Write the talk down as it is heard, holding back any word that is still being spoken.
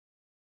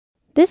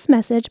This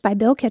message by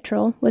Bill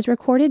Kittrell was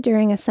recorded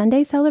during a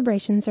Sunday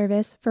celebration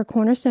service for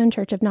Cornerstone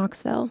Church of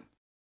Knoxville.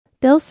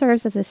 Bill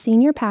serves as a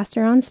senior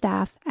pastor on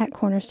staff at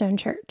Cornerstone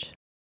Church.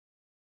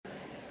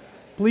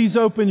 Please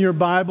open your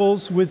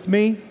Bibles with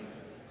me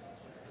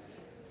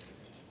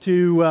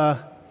to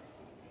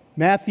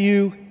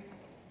Matthew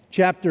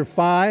chapter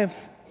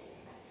 5,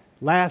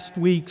 last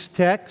week's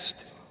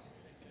text.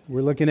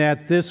 We're looking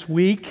at this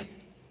week.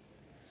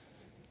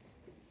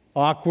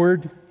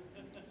 Awkward,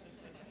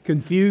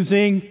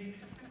 confusing.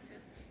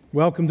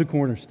 Welcome to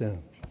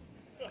Cornerstone.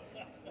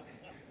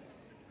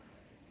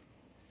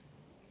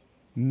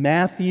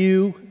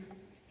 Matthew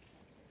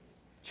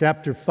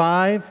chapter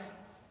 5.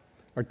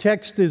 Our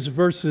text is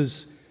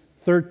verses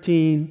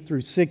 13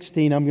 through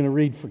 16. I'm going to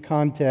read for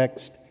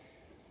context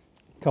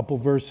a couple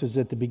verses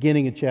at the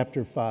beginning of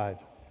chapter 5.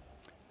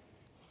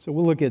 So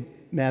we'll look at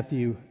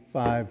Matthew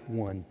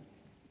 5:1.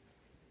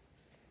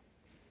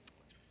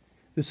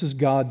 This is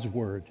God's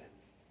Word.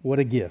 What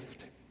a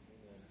gift.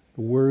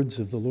 The words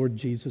of the Lord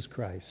Jesus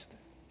Christ.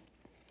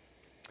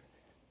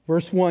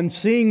 Verse 1,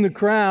 seeing the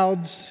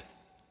crowds,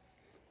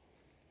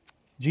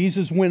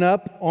 Jesus went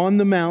up on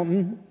the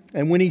mountain,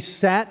 and when he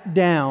sat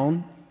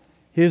down,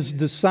 his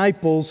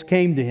disciples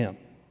came to him.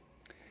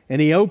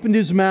 And he opened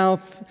his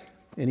mouth,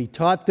 and he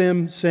taught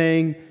them,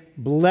 saying,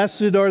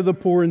 "Blessed are the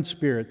poor in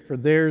spirit, for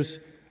theirs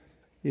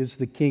is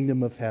the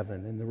kingdom of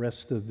heaven." And the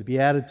rest of the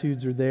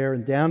Beatitudes are there.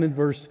 And down in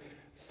verse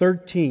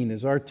 13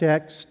 is our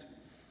text.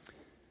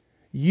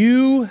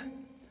 You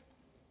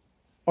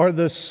are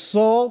the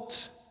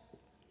salt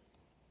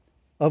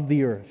of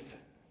the earth.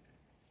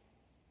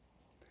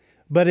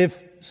 But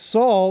if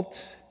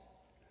salt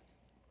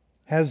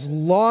has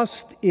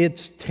lost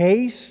its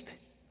taste,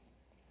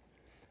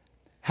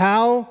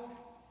 how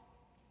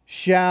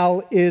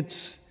shall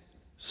its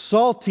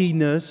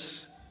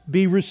saltiness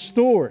be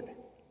restored?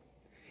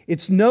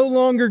 It's no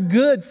longer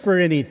good for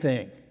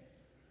anything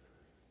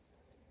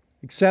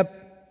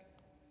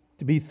except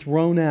to be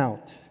thrown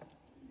out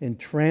and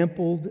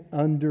trampled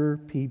under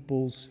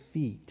people's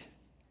feet.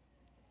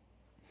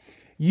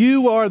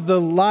 You are the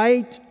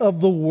light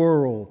of the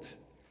world.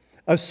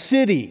 A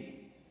city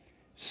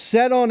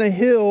set on a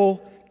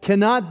hill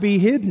cannot be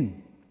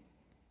hidden.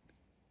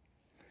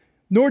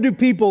 Nor do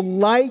people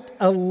light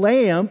a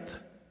lamp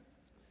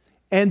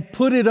and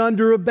put it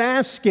under a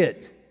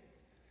basket,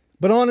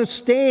 but on a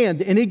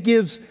stand, and it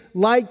gives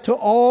light to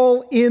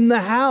all in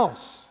the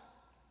house.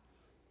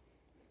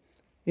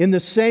 In the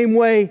same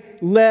way,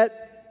 let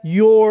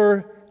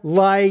your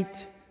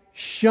light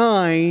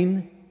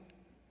shine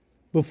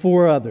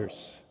before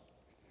others,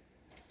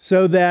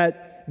 so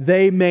that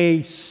they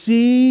may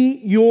see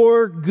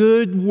your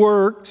good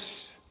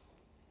works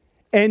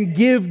and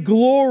give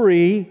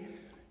glory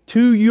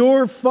to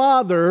your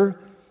Father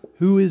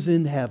who is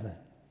in heaven.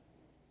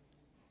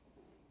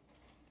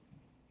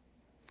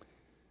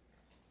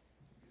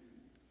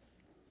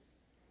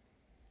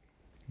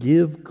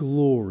 Give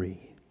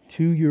glory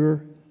to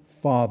your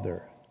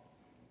Father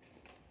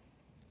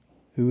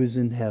who is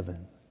in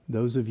heaven.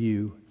 Those of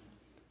you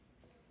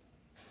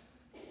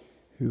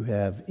who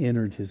have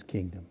entered His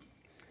kingdom.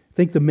 I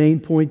think the main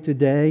point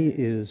today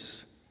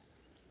is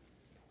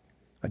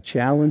a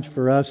challenge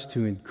for us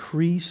to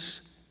increase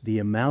the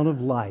amount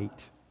of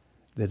light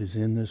that is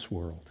in this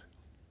world.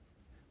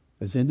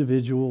 As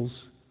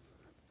individuals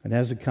and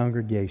as a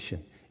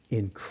congregation,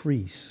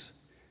 increase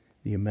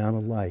the amount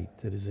of light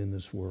that is in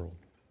this world.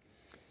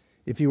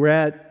 If you were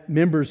at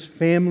Members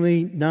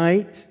Family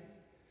Night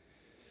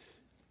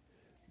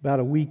about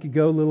a week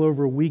ago, a little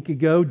over a week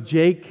ago,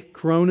 Jake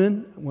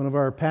Cronin, one of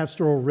our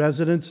pastoral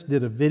residents,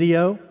 did a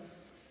video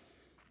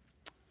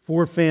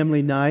for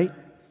Family Night.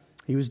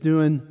 He was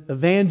doing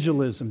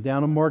evangelism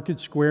down on Market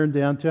Square in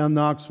downtown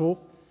Knoxville,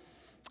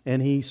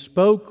 and he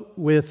spoke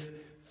with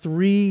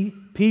 3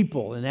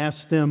 people and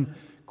asked them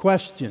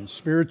questions,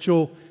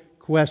 spiritual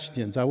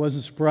questions. I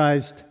wasn't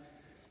surprised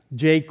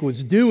Jake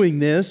was doing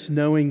this,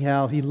 knowing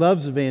how he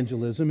loves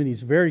evangelism, and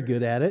he's very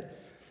good at it.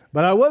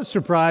 But I was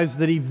surprised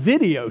that he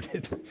videoed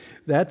it.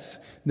 That's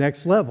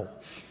next level.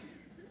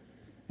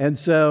 And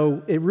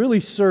so it really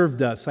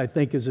served us, I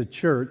think, as a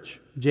church.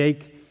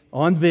 Jake,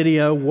 on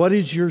video, what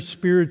is your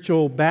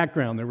spiritual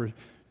background? There were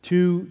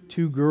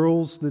two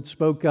girls that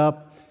spoke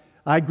up.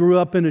 I grew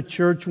up in a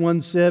church,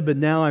 one said, but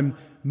now I'm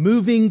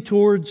moving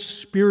towards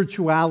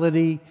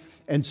spirituality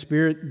and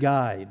spirit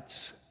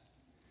guides.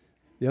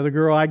 The other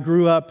girl, I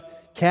grew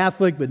up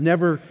Catholic, but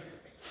never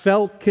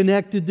felt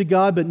connected to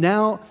God, but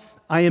now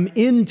I am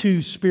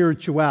into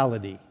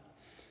spirituality.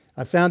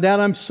 I found out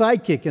I'm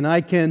psychic and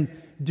I can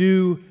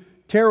do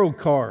tarot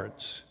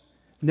cards.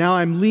 Now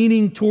I'm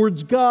leaning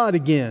towards God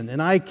again,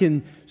 and I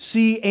can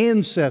see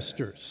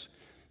ancestors,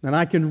 and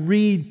I can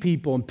read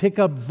people and pick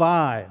up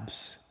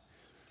vibes.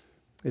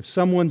 If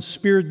someone's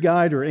spirit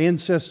guide or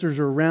ancestors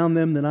are around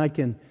them, then I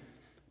can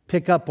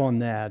pick up on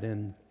that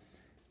and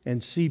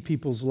see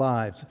people's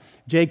lives.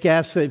 Jake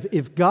asked,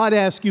 if God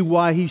asked you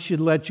why He should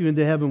let you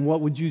into heaven,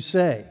 what would you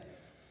say?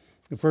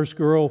 The first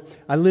girl,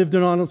 I lived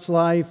an honest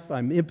life.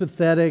 I'm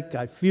empathetic.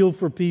 I feel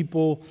for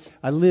people.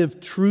 I live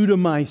true to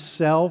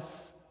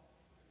myself.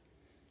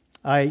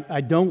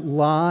 I don't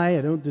lie.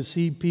 I don't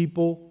deceive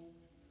people.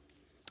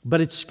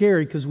 But it's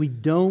scary because we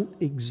don't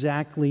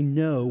exactly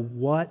know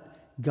what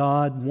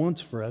God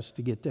wants for us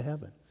to get to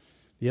heaven.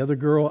 The other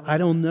girl, I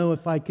don't know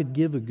if I could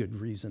give a good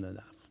reason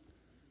enough.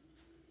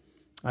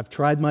 I've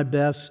tried my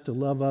best to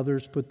love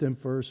others, put them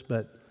first,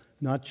 but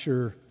not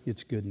sure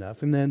it's good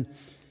enough. And then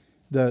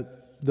the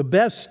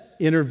best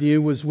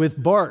interview was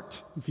with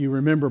Bart, if you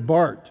remember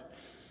Bart.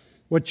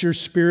 What's your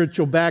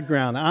spiritual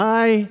background?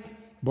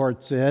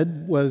 Bart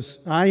said,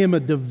 I am a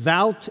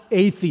devout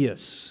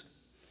atheist.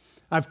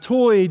 I've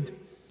toyed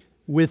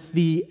with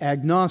the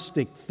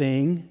agnostic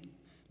thing.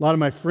 A lot of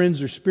my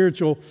friends are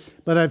spiritual,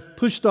 but I've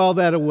pushed all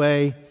that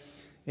away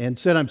and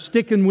said I'm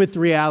sticking with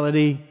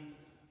reality.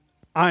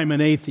 I'm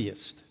an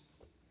atheist.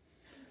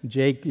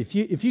 Jake, if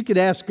you could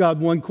ask God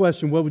one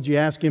question, what would you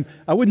ask Him?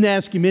 I wouldn't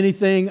ask Him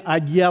anything.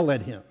 I'd yell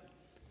at Him.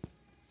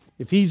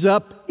 If He's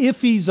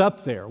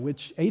up there,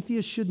 which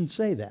atheists shouldn't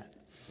say that.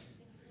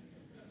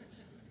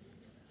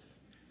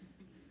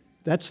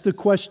 That's the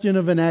question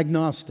of an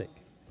agnostic.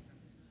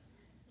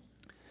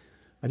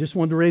 I just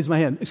wanted to raise my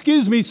hand.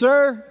 Excuse me,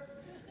 sir.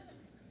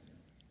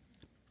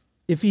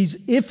 If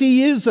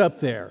he is up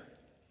there,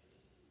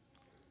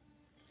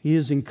 he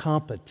is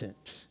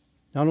incompetent.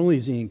 Not only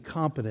is he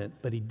incompetent,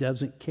 but he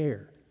doesn't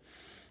care.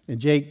 And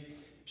Jake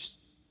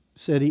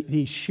said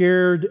he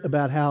shared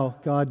about how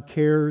God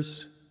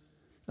cares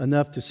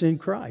enough to send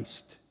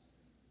Christ.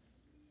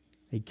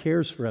 He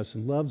cares for us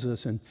and loves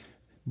us. And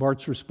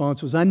Bart's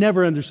response was, I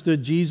never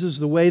understood Jesus.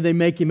 The way they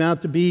make him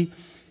out to be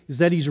is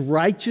that he's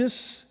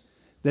righteous,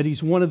 that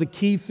he's one of the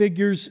key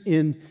figures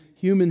in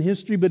human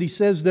history, but he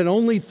says that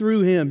only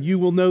through him you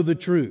will know the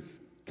truth.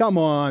 Come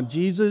on,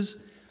 Jesus.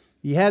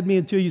 You had me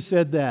until you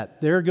said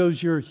that. There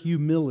goes your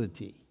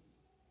humility.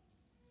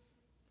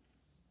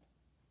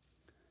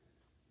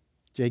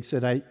 Jake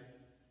said,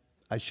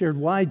 I shared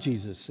why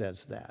Jesus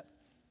says that.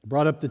 I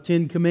brought up the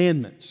 10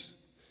 Commandments.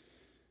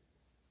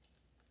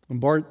 And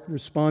Bart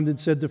responded,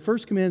 said, the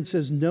first command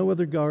says, no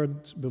other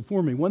gods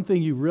before me. One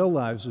thing you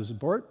realize is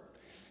Bart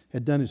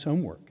had done his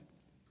homework.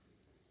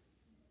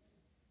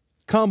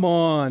 Come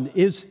on,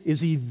 is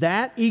he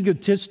that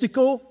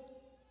egotistical?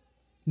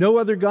 No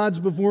other gods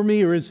before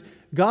me? Or is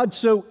God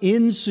so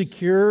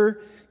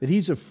insecure that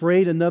he's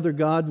afraid another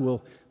God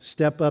will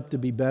step up to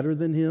be better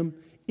than him?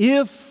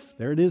 If,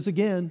 there it is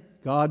again,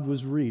 God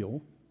was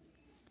real,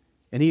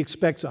 and he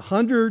expects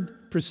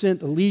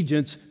 100%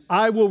 allegiance,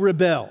 I will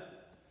rebel.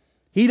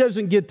 He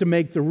doesn't get to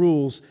make the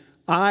rules.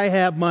 I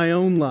have my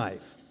own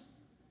life.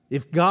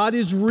 If God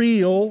is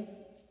real,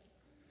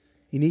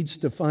 he needs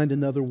to find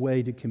another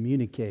way to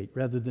communicate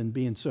rather than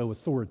being so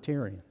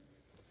authoritarian.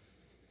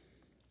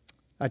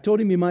 I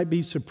told him he might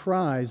be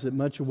surprised that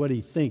much of what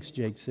he thinks,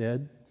 Jake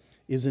said,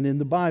 isn't in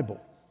the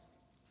Bible.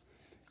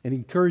 And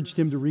encouraged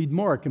him to read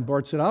Mark. And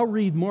Bart said, I'll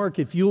read Mark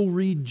if you'll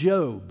read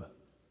Job.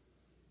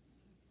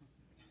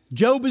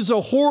 Job is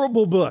a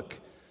horrible book.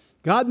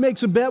 God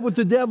makes a bet with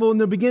the devil in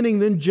the beginning.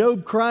 Then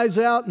Job cries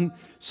out and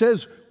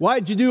says,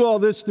 why'd you do all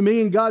this to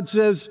me? And God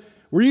says,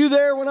 were you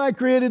there when I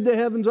created the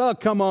heavens? Oh,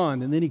 come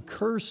on. And then he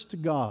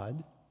cursed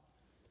God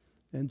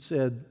and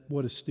said,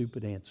 what a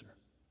stupid answer.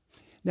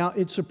 Now,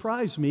 it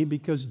surprised me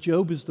because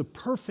Job is the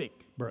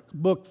perfect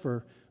book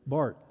for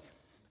Bart.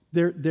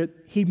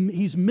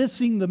 He's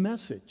missing the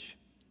message.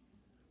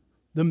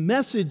 The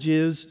message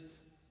is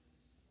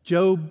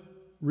Job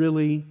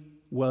really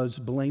was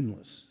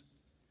blameless.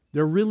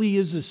 There really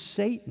is a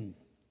Satan.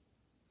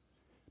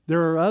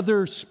 There are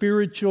other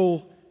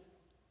spiritual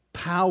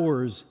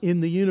powers in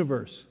the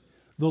universe.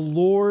 The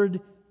Lord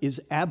is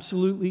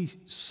absolutely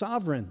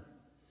sovereign.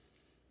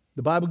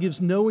 The Bible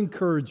gives no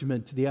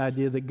encouragement to the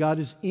idea that God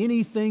is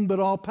anything but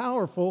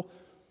all-powerful,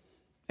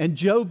 and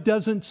Job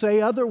doesn't say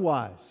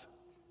otherwise,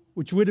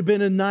 which would have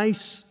been a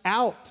nice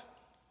out.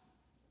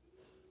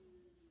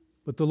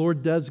 But the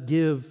Lord does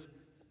give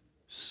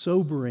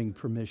sobering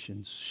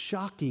permissions,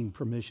 shocking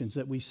permissions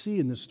that we see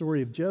in the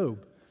story of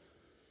Job.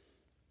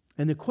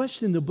 And the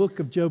question the book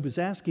of Job is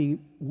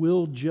asking,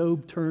 will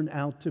Job turn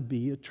out to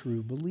be a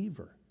true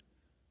believer?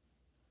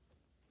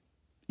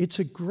 It's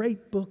a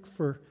great book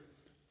for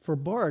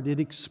Bart. It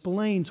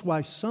explains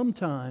why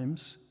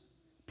sometimes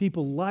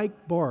people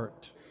like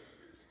Bart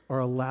are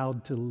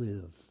allowed to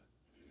live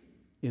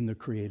in the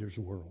Creator's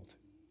world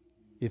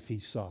if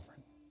He's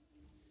sovereign.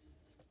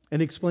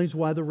 And explains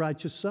why the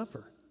righteous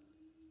suffer.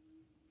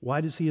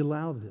 Why does He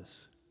allow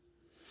this?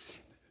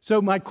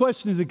 So my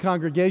question to the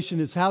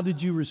congregation is, how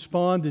did you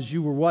respond as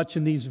you were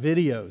watching these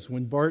videos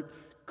when Bart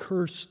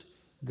cursed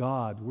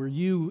God? Were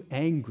you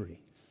angry?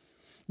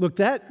 Look,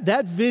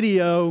 that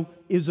video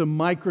is a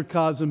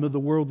microcosm of the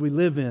world we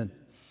live in.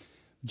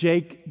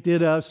 Jake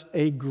did us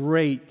a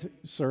great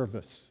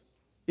service.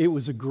 It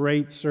was a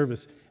great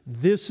service.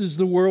 This is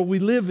the world we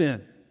live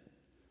in.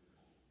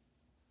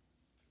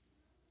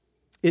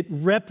 It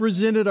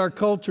represented our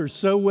culture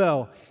so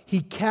well. He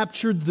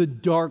captured the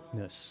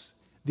darkness,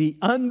 the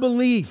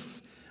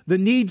unbelief the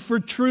need for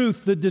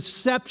truth, the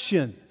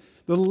deception,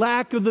 the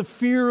lack of the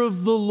fear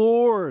of the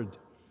Lord.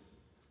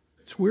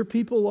 It's where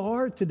people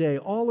are today,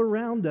 all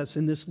around us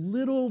in this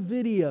little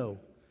video.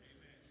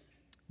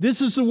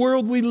 This is the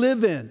world we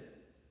live in.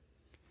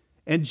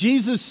 And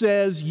Jesus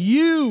says,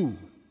 you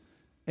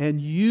and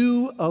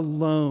you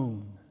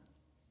alone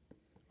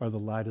are the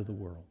light of the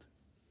world.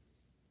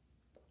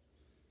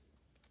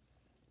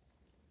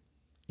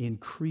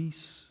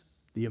 Increase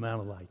the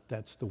amount of light.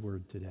 That's the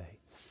word today.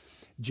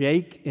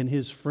 Jake and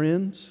his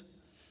friends,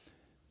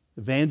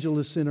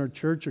 evangelists in our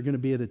church, are going to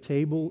be at a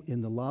table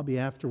in the lobby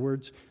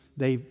afterwards.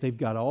 They've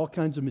got all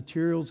kinds of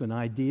materials and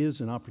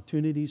ideas and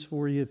opportunities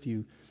for you. If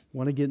you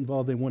want to get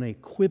involved, they want to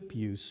equip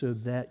you so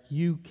that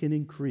you can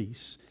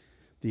increase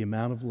the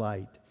amount of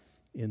light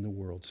in the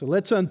world. So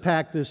let's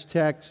unpack this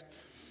text.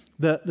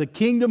 The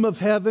kingdom of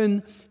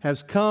heaven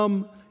has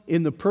come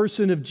in the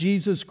person of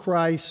Jesus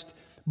Christ,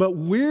 but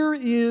where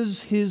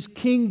is his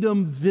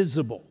kingdom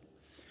visible?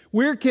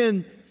 Where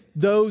can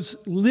those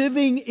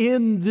living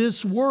in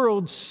this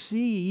world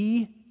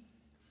see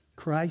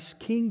Christ's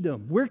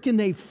kingdom? Where can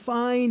they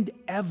find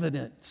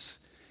evidence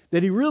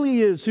that he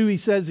really is who he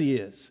says he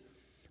is?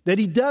 That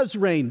he does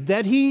reign,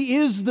 that he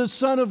is the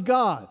Son of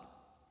God?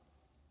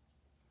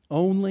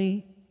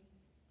 Only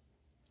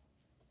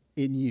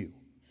in you.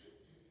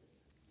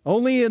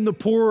 Only in the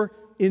poor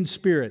in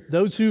spirit,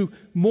 those who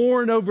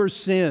mourn over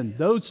sin,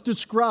 those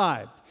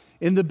described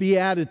in the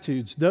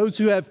Beatitudes, those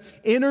who have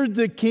entered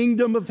the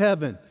kingdom of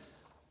heaven.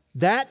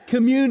 That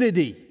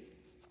community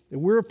that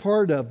we're a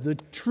part of, the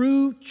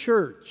true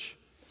church,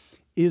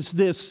 is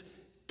this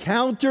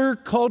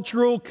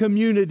counter-cultural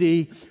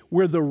community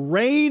where the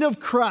reign of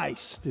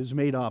Christ is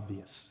made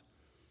obvious.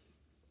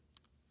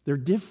 They're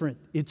different.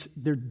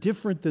 They're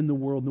different than the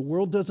world. The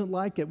world doesn't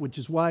like it, which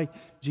is why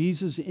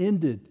Jesus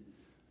ended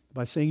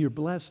by saying you're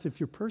blessed if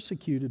you're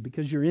persecuted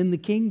because you're in the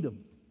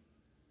kingdom.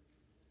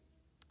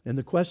 And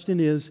the question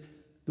is,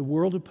 the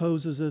world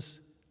opposes us.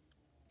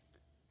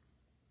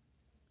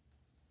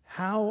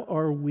 How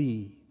are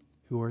we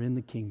who are in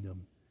the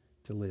kingdom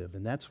to live?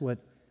 And that's what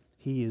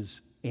he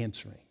is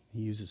answering.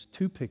 He uses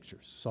two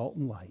pictures, salt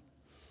and light.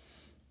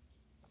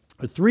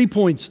 There are 3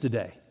 points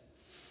today.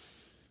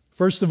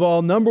 First of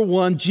all, number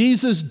one,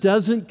 Jesus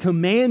doesn't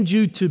command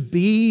you to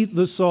be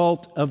the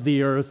salt of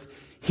the earth.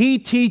 He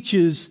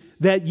teaches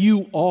that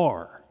you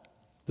are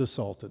the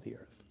salt of the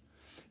earth.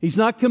 He's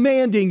not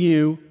commanding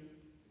you.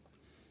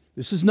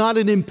 This is not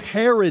an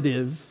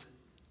imperative.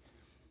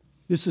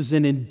 This is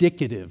an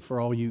indicative for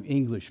all you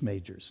English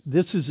majors.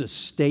 This is a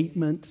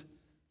statement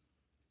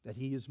that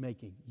he is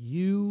making.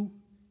 You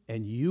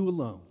and you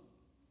alone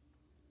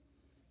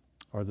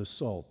are the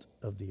salt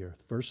of the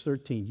earth. Verse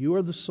 13, you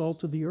are the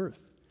salt of the earth.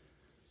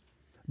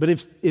 But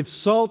if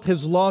salt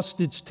has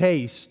lost its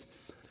taste,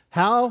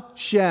 how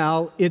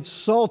shall its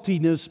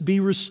saltiness be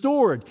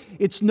restored?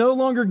 It's no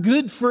longer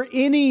good for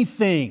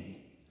anything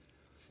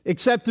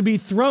except to be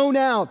thrown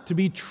out, to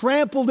be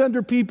trampled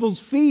under people's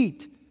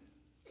feet.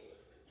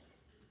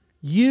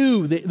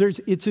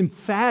 It's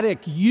emphatic.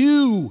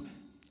 You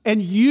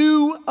and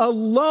you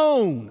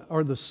alone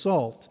are the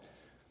salt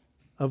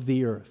of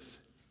the earth.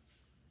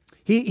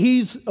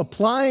 He's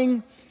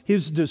applying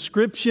his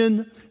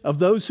description of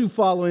those who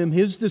follow him,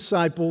 his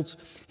disciples.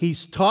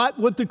 He's taught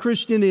what the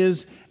Christian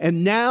is,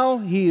 and now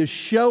he is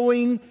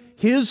showing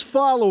his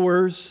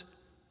followers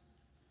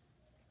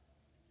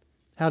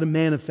how to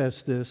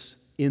manifest this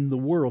in the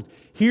world.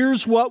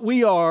 Here's what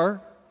we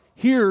are.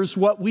 Here's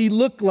what we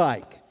look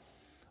like.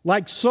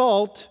 Like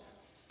salt,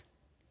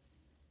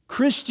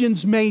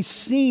 Christians may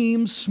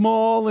seem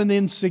small and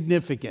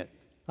insignificant.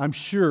 I'm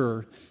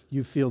sure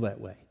you feel that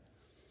way.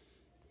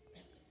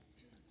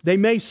 They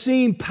may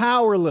seem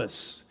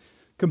powerless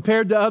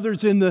compared to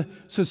others in the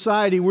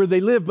society where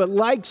they live, but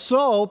like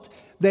salt,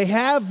 they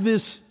have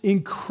this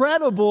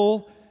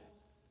incredible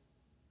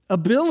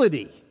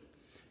ability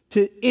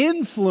to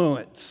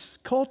influence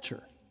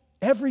culture,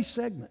 every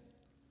segment.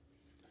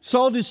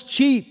 Salt is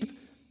cheap,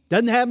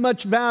 doesn't have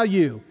much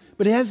value,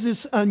 but it has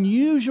this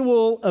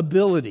unusual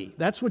ability.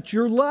 That's what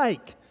you're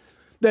like,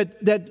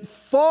 that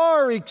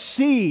far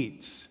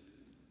exceeds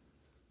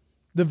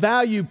the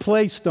value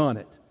placed on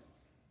it.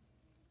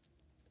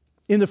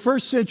 In the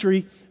first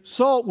century,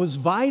 salt was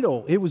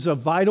vital. It was a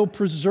vital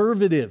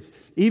preservative.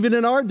 Even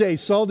in our day,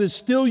 salt is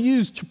still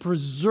used to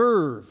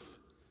preserve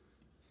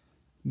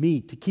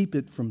meat, to keep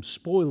it from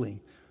spoiling.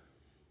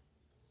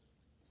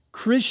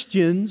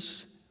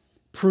 Christians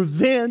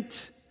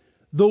prevent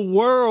the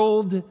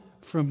world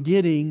from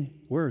getting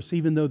worse.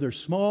 Even though they're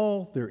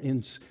small, they're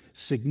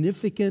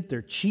insignificant,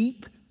 they're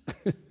cheap.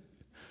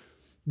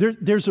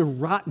 There's a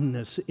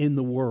rottenness in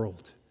the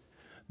world.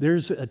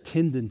 There's a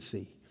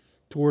tendency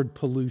toward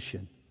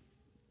pollution.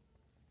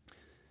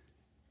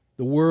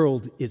 The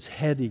world is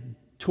heading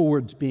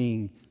towards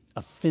being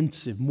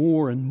offensive,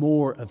 more and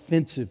more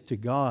offensive to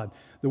God.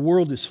 The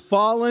world is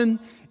fallen,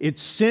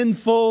 it's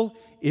sinful,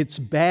 it's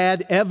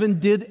bad. Evan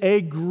did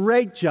a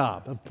great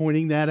job of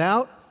pointing that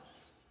out.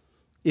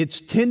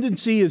 Its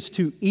tendency is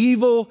to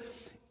evil.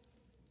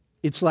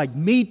 It's like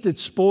meat that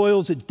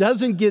spoils. It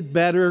doesn't get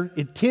better.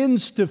 It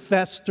tends to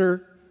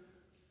fester.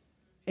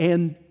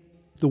 And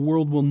the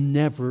world will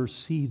never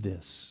see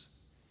this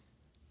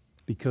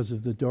because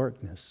of the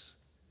darkness.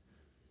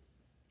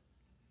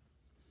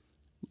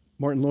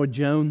 Martin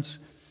Lloyd-Jones,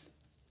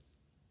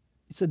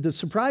 he said, the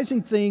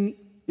surprising thing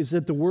is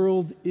that the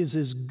world is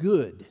as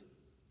good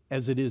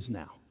as it is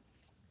now.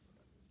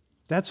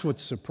 That's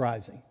what's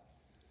surprising.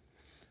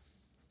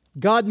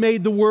 God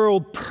made the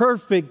world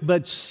perfect,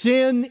 but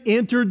sin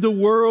entered the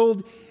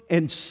world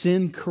and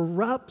sin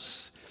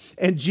corrupts.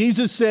 And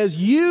Jesus says,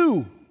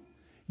 you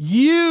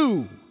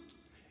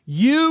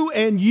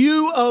and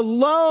you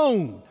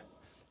alone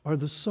are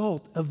the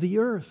salt of the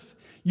earth.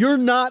 You're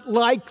not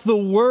like the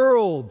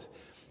world.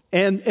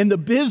 And the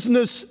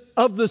business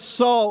of the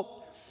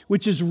salt,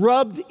 which is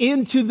rubbed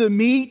into the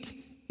meat,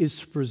 is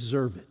to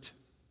preserve it.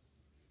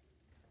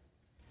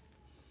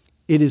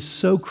 It is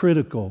so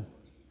critical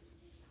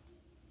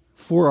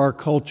for our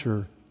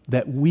culture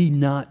that we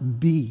not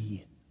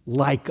be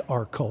like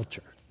our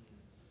culture.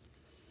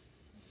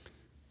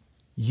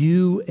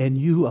 You and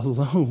you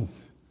alone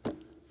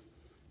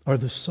are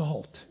the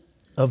salt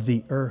of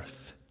the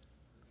earth.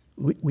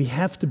 We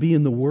have to be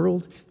in the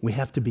world. We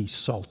have to be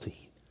salty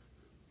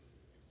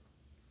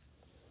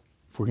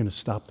if we're going to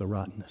stop the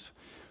rottenness.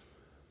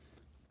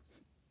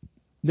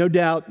 No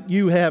doubt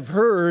you have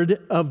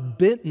heard of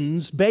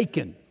Benton's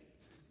bacon.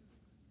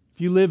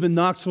 If you live in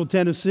Knoxville,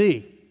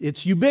 Tennessee,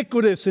 it's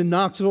ubiquitous in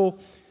Knoxville.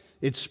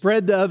 It's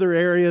spread to other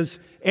areas,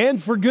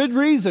 and for good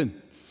reason.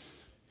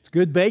 It's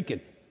good bacon.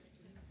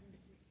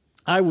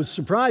 I was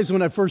surprised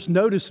when I first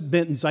noticed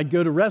Benton's. I'd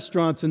go to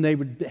restaurants and they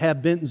would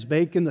have Benton's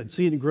bacon. I'd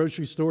see it in a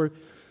grocery store.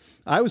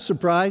 I was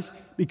surprised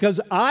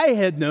because I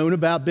had known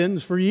about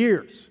Benton's for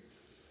years.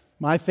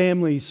 My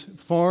family's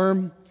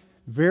farm,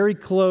 very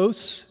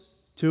close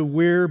to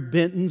where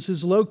Benton's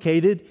is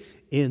located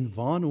in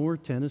Von Orr,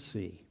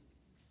 Tennessee.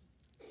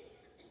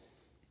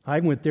 I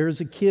went there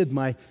as a kid.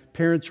 My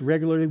parents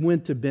regularly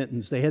went to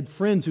Benton's. They had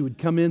friends who would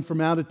come in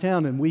from out of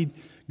town, and we'd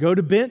go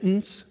to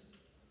Benton's.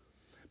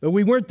 But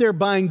we weren't there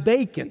buying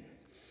bacon.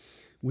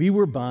 We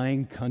were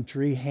buying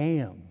country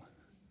ham.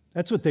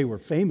 That's what they were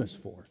famous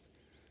for.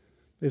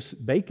 This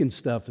bacon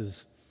stuff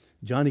is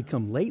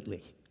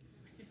Johnny-come-lately.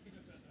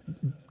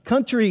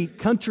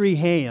 Country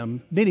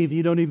ham, many of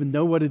you don't even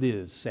know what it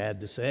is, sad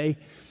to say,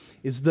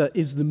 is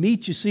the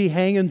meat you see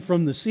hanging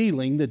from the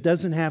ceiling that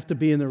doesn't have to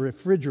be in the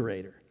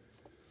refrigerator.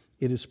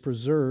 It is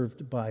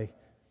preserved by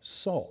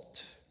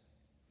salt.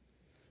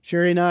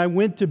 Sherry and I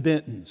went to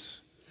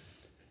Benton's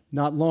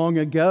not long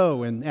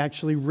ago and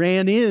actually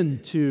ran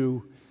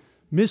into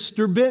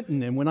Mr.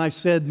 Benton. And when I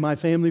said my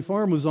family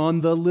farm was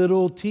on the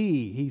Little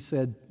T, he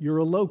said, "You're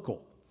a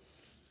local.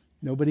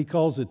 Nobody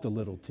calls it the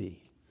Little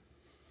T."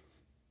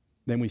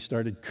 Then we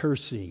started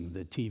cursing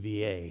the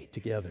TVA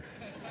together.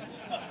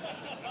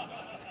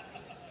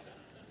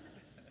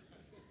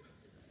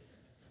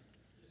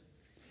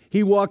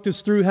 He walked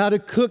us through how to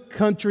cook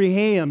country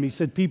ham. He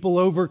said, people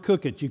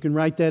overcook it. You can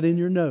write that in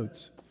your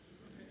notes.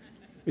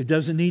 It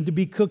doesn't need to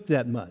be cooked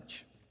that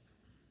much.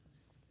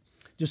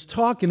 Just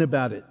talking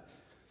about it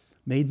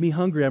made me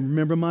hungry. I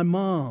remember my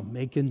mom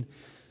making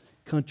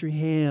country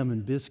ham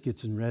and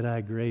biscuits and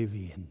red-eye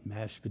gravy and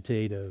mashed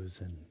potatoes.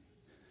 And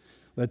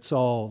let's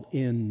all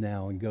end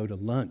now and go to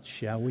lunch,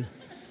 shall we?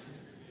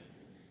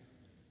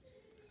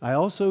 I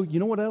also, you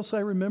know what else I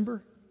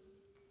remember?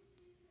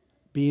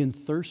 Being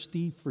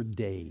thirsty for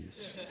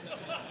days.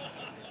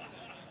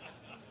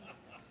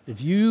 If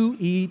you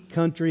eat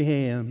country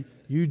ham,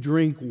 you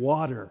drink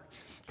water.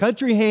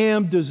 Country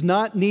ham does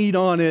not need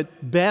on it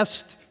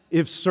best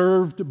if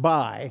served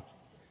by.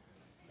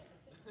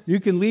 You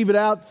can leave it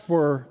out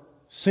for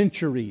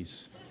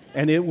centuries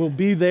and it will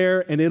be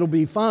there and it'll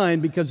be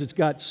fine because it's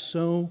got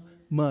so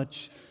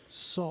much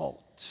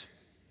salt.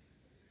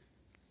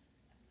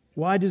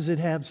 Why does it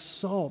have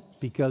salt?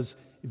 Because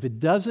if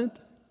it doesn't,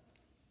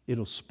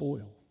 it'll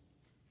spoil.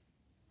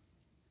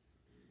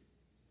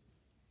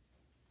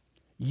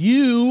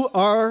 You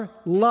are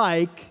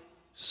like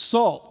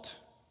salt.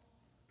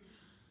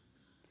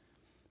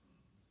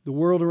 The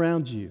world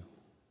around you,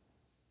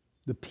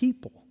 the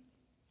people,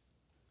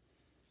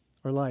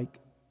 are like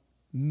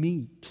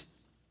meat,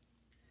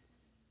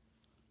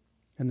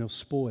 and they'll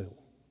spoil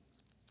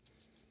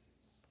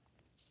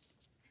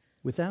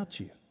without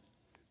you.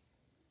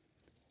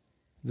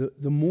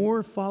 The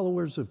more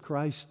followers of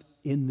Christ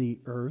in the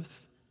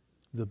earth,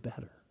 the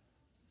better,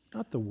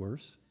 not the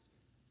worse.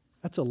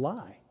 That's a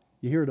lie.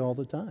 You hear it all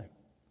the time.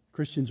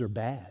 Christians are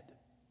bad.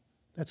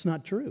 That's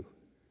not true.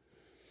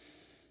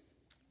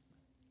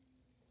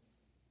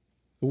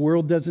 The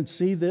world doesn't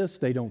see this.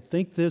 They don't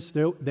think this.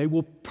 They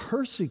will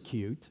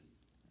persecute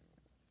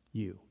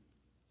you.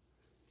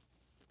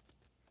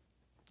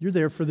 You're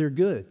there for their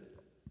good.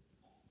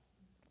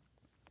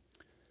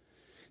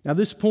 Now,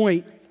 this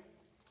point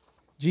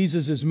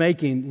Jesus is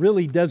making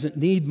really doesn't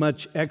need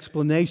much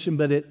explanation,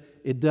 but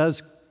it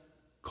does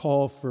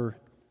call for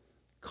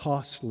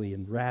costly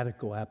and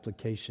radical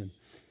application.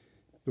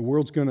 The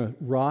world's going to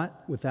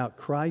rot without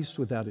Christ,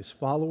 without his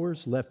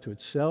followers, left to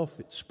itself.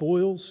 It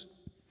spoils.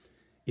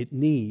 It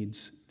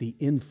needs the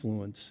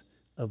influence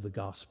of the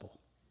gospel,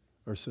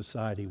 or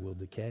society will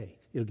decay.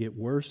 It'll get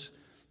worse.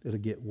 It'll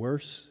get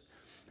worse.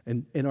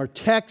 And our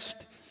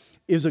text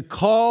is a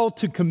call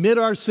to commit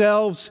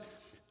ourselves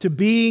to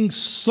being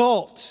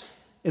salt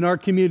in our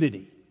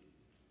community.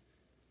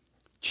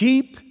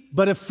 Cheap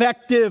but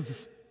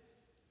effective.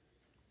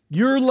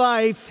 Your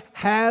life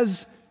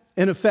has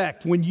an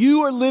effect. When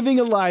you are living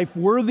a life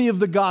worthy of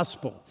the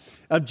gospel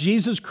of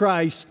Jesus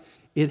Christ,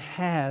 it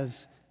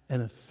has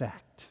an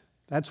effect.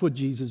 That's what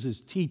Jesus is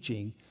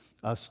teaching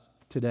us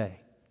today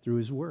through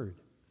his word.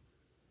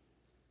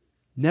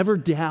 Never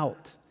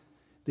doubt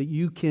that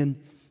you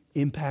can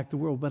impact the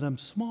world, but I'm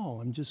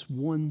small. I'm just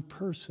one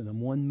person.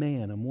 I'm one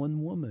man. I'm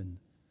one woman.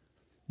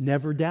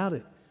 Never doubt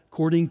it.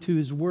 According to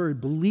his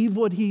word, believe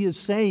what he is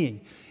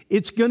saying.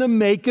 It's going to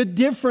make a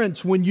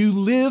difference when you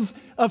live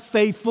a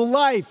faithful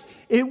life.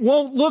 It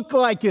won't look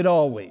like it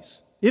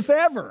always, if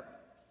ever.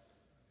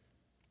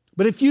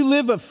 But if you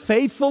live a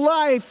faithful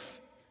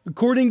life,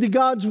 according to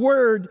God's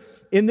word,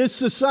 in this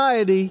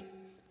society,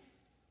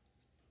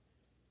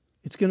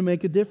 it's going to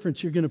make a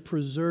difference. You're going to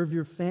preserve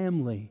your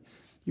family.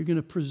 You're going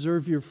to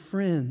preserve your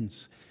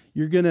friends.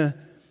 You're going to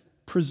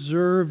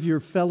preserve your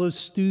fellow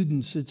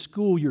students at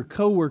school, your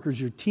coworkers,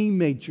 your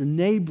teammates, your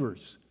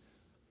neighbors,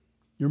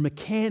 your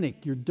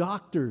mechanic, your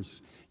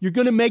doctors. You're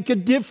going to make a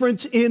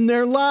difference in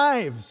their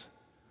lives.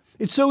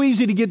 It's so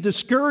easy to get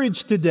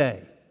discouraged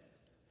today.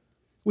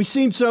 We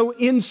seem so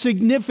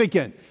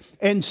insignificant.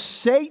 And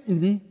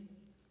Satan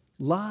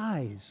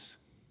lies.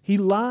 He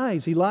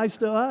lies. He lies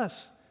to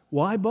us.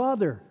 Why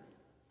bother?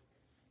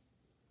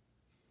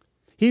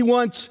 He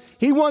wants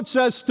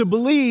us to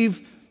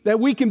believe that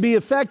we can be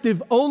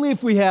effective only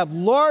if we have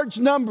large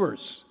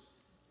numbers,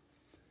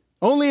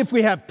 only if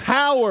we have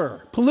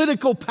power,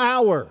 political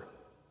power.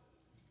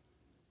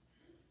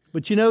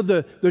 But you know,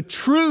 the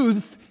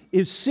truth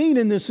is seen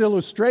in this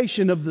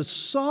illustration of the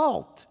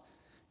salt.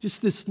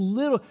 Just this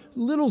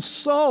little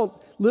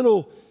salt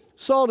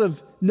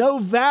of no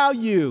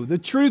value. The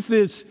truth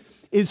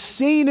is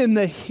seen in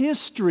the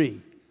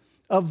history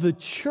of the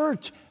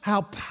church,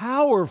 how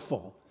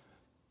powerful,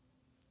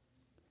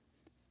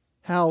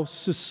 how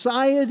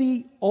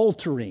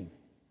society-altering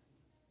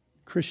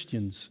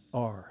Christians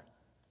are.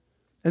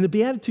 And the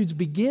Beatitudes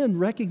begin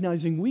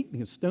recognizing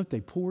weakness, don't they?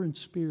 Poor in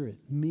spirit,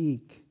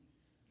 meek,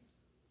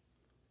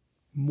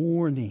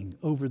 mourning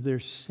over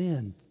their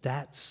sin.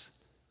 That's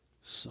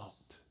salt.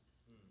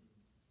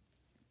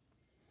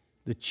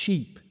 The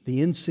cheap,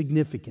 the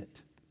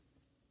insignificant.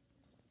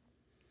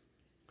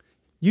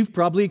 You've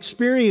probably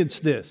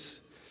experienced this.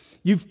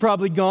 You've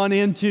probably gone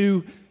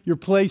into your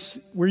place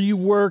where you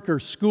work or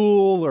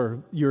school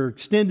or your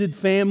extended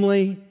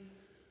family.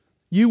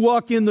 You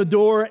walk in the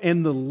door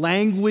and the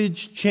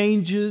language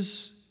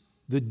changes,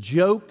 the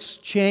jokes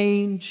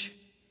change.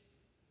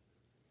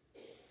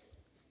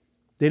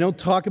 They don't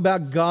talk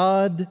about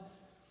God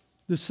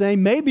the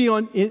same. Maybe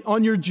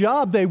on your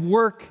job they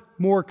work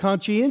more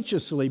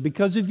conscientiously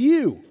because of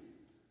you.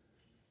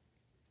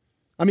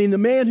 I mean, the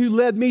man who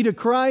led me to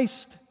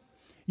Christ,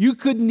 you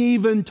couldn't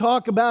even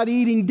talk about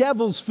eating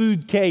devil's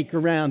food cake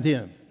around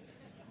him.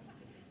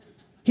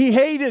 He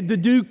hated the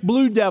Duke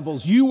Blue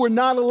Devils. You were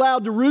not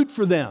allowed to root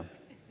for them.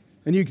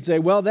 And you could say,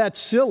 well, that's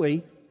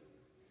silly.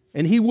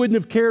 And he wouldn't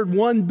have cared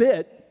one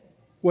bit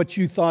what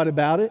you thought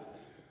about it.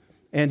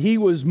 And he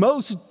was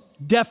most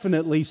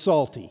definitely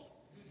salty.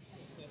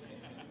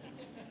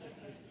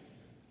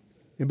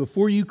 And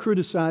before you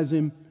criticize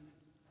him,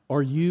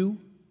 are you?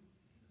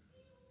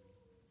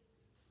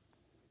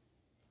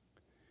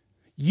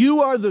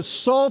 You are the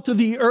salt of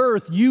the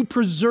earth. You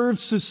preserve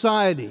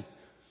society.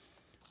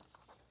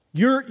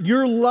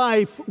 Your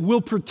life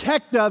will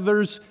protect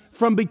others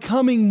from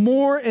becoming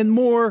more and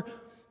more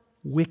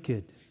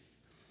wicked.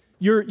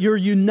 You're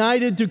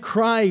united to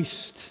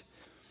Christ.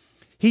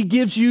 He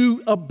gives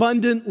you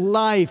abundant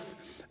life.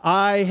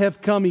 I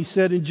have come, he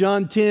said in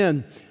John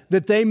 10,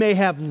 that they may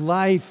have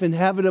life and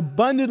have it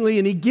abundantly,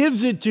 and he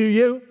gives it to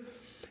you.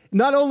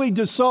 Not only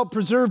does salt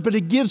preserve, but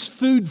it gives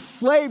food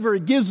flavor.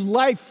 It gives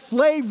life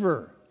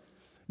flavor.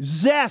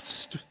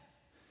 Zest,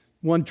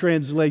 one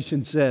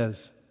translation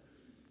says.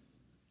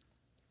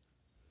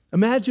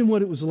 Imagine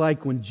what it was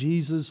like when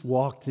Jesus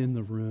walked in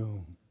the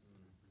room.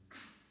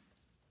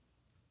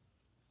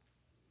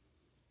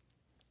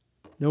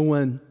 No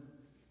one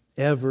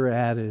ever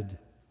added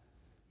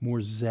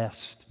more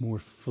zest, more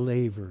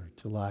flavor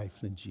to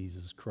life than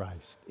Jesus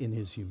Christ in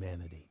his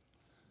humanity.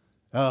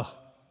 Oh,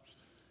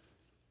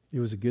 it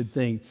was a good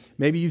thing.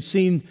 Maybe you've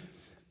seen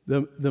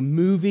the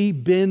movie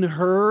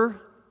Ben-Hur.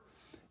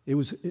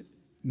 It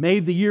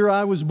made the year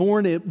I was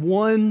born. It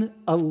won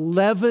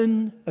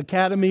 11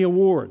 Academy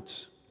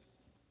Awards.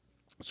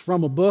 It's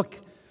from a book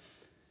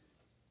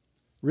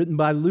written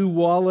by Lew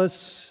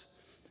Wallace.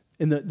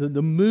 And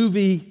the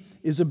movie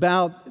is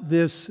about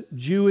this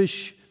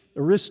Jewish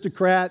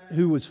aristocrat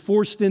who was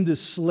forced into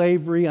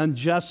slavery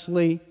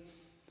unjustly.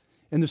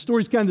 And the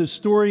story is kind of the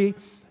story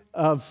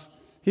of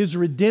His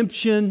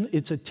redemption.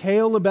 It's a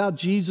tale about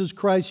Jesus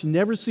Christ. You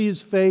never see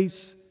His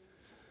face.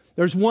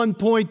 There's one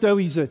point, though,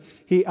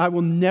 I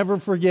will never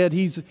forget.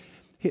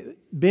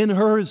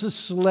 Ben-Hur is a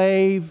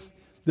slave.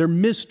 They're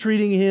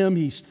mistreating him.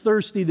 He's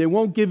thirsty. They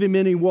won't give him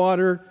any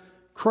water.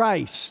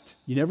 Christ,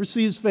 you never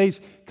see His face,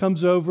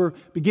 comes over,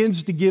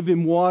 begins to give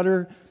him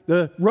water.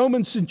 The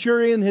Roman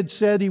centurion had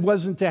said he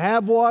wasn't to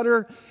have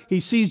water. He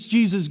sees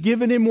Jesus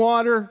giving him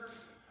water.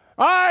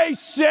 I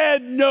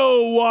said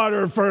no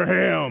water for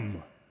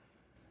him.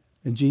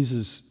 And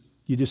Jesus,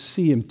 you just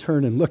see him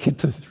turn and look at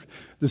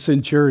the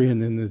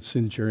centurion, and the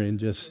centurion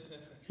just,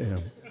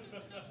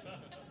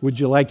 would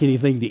you like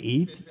anything to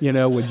eat?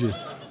 Would you?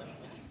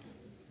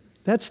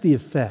 That's the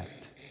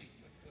effect.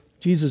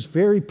 Jesus'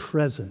 very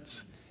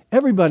presence.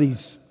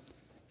 Everybody's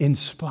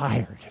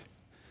inspired.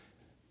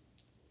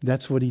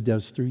 That's what He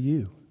does through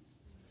you.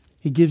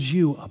 He gives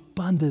you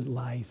abundant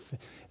life,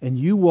 and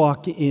you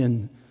walk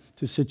into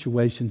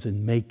situations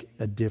and make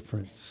a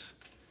difference.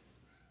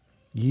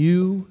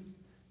 You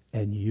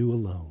and you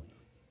alone.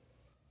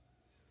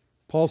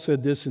 Paul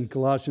said this in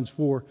Colossians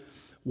 4,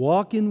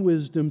 walk in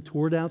wisdom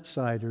toward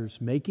outsiders,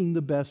 making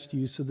the best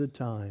use of the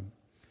time.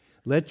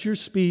 Let your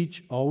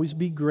speech always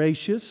be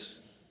gracious,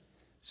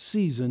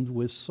 seasoned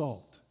with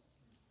salt.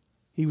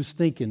 He was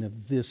thinking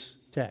of this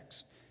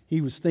text.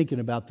 He was thinking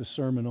about the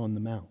Sermon on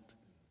the Mount.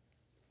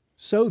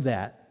 So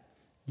that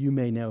you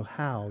may know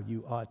how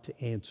you ought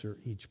to answer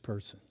each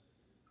person.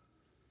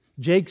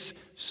 Jake's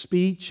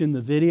speech in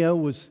the video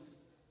was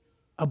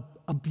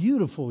a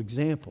beautiful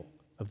example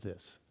of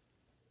this.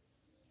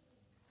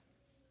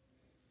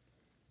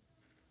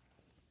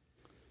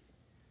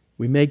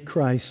 We make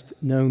Christ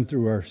known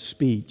through our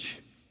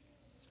speech.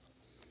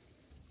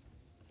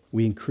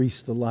 We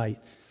increase the light.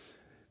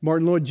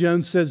 Martin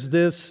Lloyd-Jones says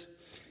this,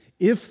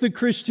 if the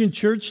Christian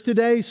church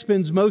today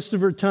spends most of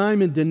her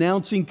time in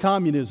denouncing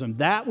communism,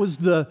 that was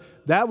the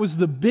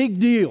big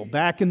deal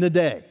back in the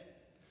day.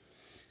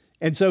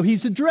 And so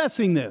he's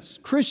addressing this.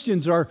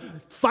 Christians are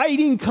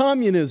fighting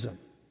communism.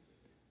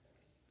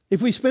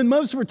 If we spend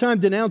most of our time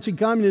denouncing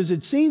communism,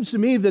 it seems to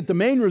me that the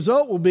main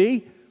result will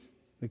be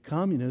that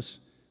communists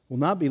will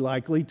not be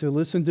likely to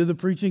listen to the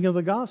preaching of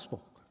the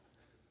gospel.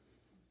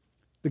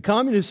 The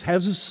communist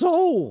has a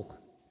soul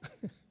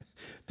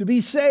to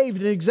be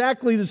saved in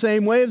exactly the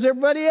same way as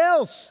everybody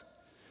else.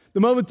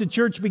 The moment the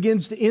church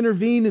begins to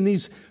intervene in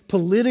these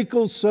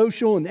political,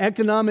 social, and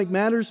economic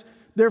matters,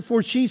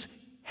 therefore she's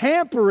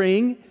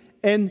hampering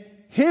and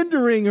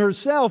hindering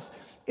herself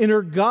in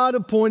her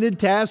God-appointed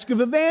task of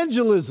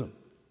evangelism.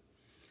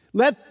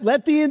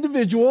 Let the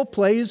individual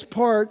play his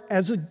part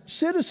as a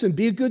citizen,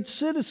 be a good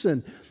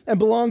citizen, and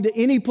belong to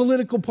any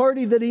political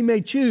party that he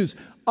may choose.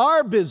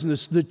 Our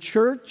business, the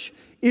church,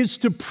 is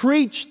to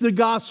preach the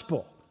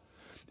gospel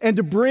and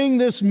to bring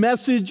this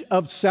message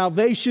of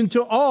salvation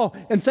to all.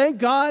 And thank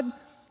God,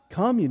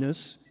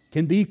 communists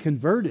can be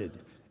converted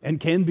and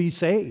can be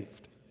saved.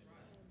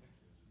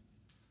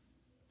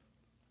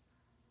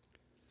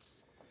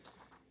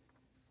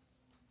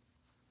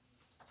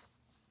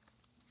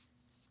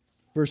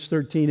 Verse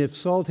 13, if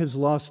salt has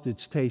lost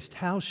its taste,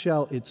 how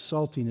shall its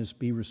saltiness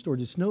be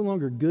restored? It's no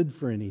longer good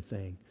for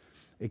anything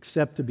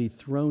except to be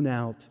thrown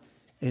out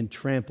and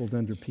trampled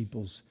under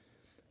people's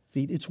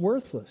feet. It's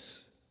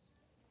worthless.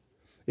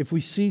 If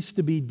we cease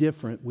to be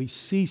different, we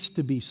cease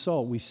to be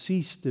salt, we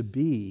cease to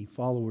be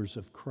followers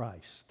of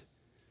Christ.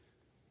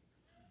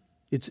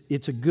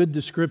 It's a good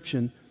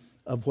description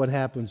of what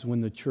happens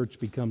when the church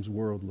becomes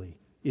worldly.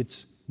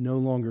 It's no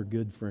longer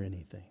good for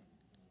anything.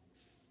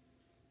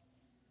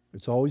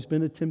 It's always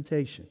been a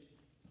temptation.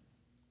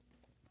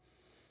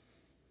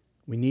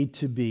 We need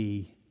to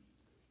be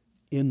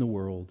in the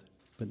world,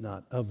 but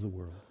not of the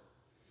world.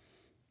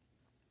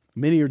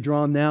 Many are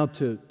drawn now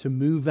to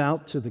move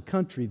out to the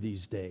country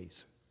these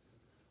days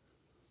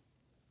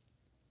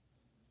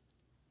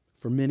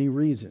for many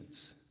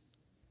reasons.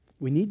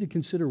 We need to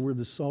consider we're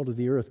the salt of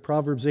the earth.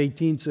 Proverbs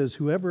 18 says,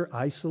 whoever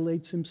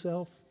isolates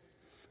himself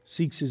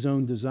seeks his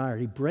own desire.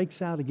 He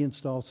breaks out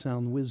against all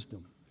sound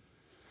wisdom.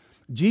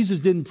 Jesus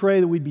didn't pray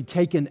that we'd be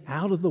taken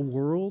out of the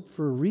world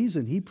for a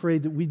reason. He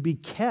prayed that we'd be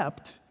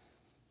kept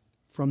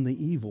from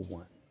the evil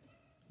one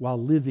while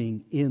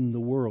living in the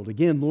world.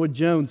 Again,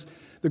 Lloyd-Jones,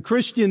 the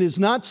Christian is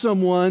not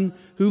someone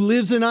who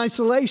lives in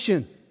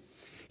isolation.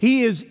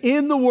 He is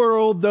in the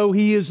world, though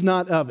he is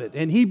not of it.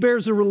 And he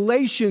bears a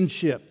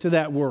relationship to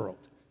that world.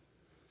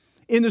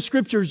 In the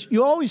Scriptures,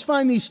 you always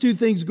find these two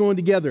things going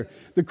together.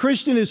 The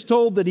Christian is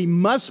told that he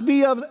must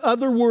be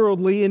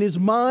otherworldly in his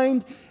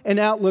mind and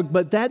outlook,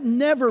 but that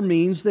never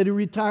means that he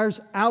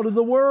retires out of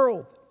the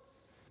world.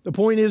 The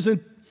point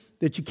isn't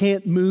that you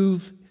can't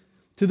move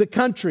to the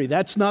country.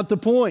 That's not the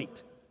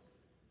point.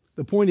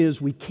 The point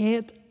is we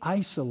can't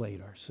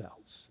isolate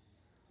ourselves.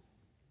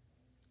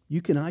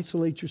 You can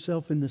isolate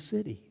yourself in the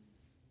city.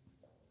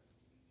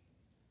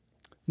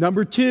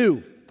 Number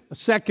two, a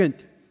second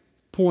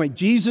point.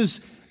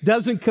 Jesus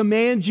doesn't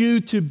command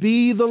you to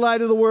be the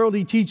light of the world.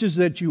 He teaches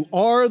that you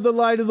are the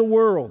light of the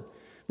world.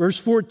 Verse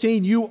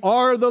 14, you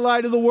are the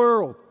light of the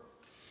world.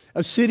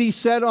 A city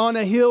set on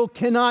a hill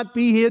cannot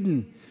be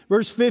hidden.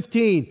 Verse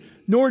 15,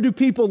 nor do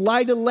people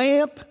light a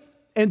lamp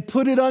and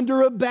put it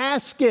under a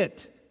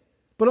basket,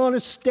 but on a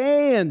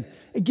stand.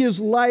 It gives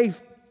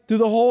life to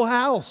the whole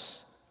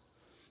house.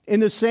 In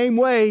the same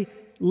way,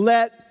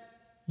 let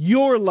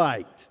your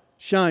light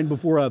shine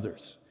before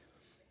others,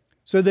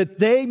 so that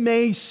they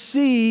may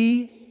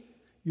see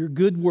your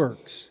good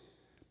works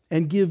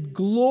and give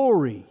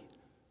glory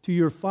to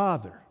your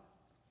Father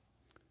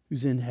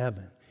who's in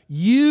heaven.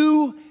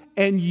 You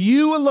and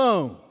you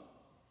alone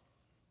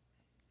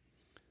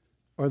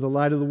are the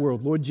light of the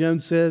world. Lloyd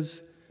Jones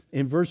says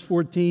in verse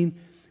 14,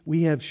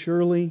 we have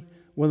surely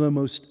one of the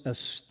most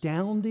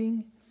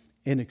astounding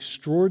and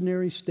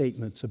extraordinary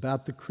statements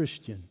about the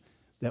Christian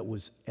that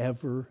was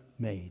ever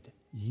made.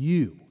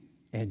 You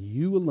and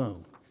you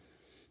alone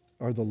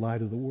are the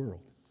light of the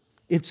world.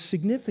 It's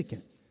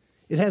significant.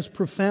 It has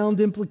profound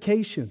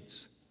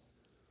implications.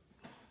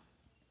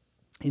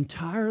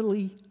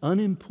 Entirely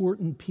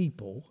unimportant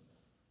people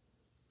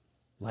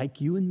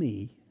like you and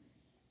me,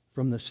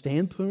 from the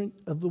standpoint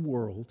of the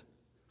world,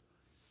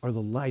 are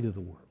the light of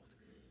the world.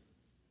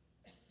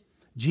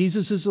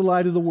 Jesus is the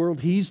light of the world.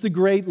 He's the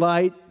great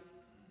light.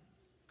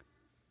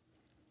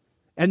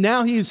 And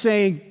now he is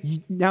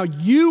saying, now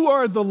you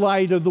are the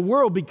light of the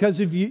world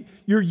because of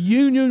your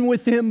union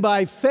with him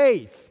by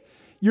faith.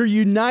 You're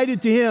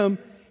united to him.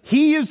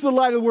 He is the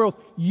light of the world.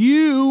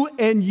 You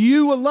and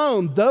you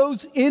alone,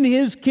 those in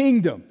his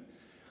kingdom,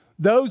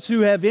 those who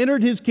have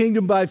entered his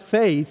kingdom by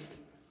faith,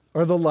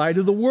 are the light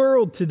of the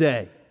world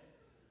today.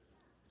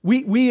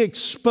 We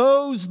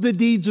expose the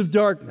deeds of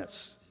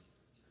darkness.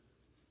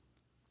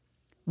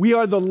 We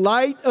are the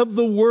light of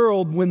the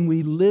world when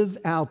we live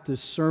out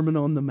this Sermon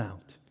on the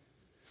Mount.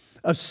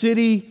 A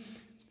city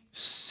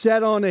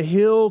set on a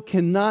hill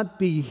cannot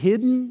be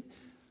hidden.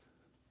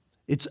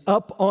 It's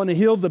up on a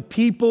hill. The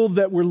people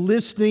that were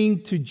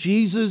listening to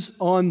Jesus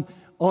on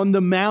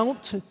the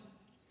Mount,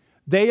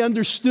 they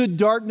understood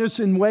darkness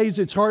in ways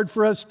it's hard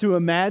for us to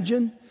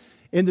imagine.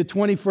 In the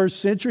 21st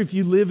century, if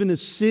you live in a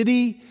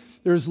city,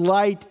 there's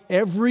light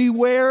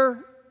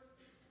everywhere.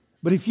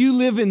 But if you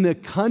live in the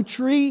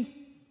country,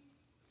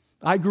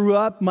 I grew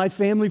up, my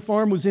family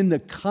farm was in the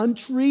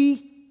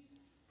country.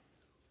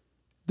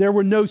 There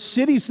were no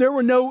cities, there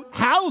were no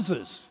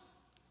houses.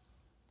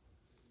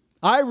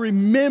 I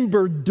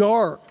remember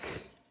dark.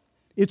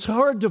 It's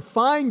hard to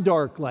find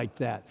dark like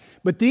that.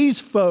 But these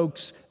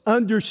folks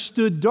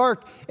understood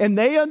dark, and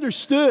they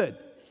understood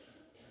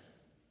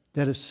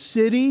that a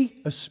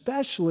city,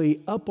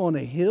 especially up on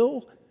a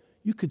hill,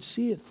 you could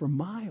see it for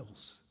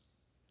miles.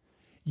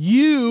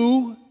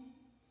 You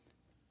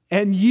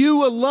and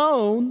you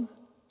alone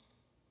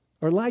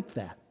are like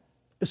that,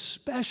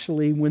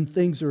 especially when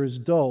things are as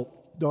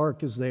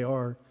dark as they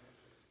are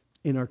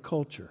in our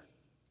culture.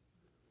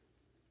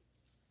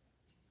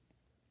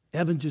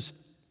 Evan just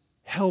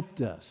helped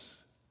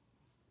us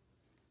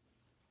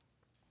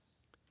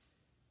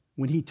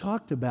when he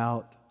talked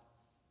about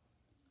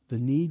the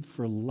need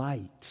for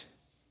light,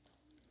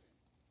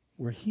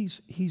 where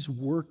he's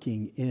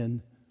working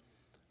in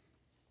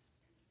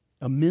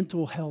a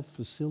mental health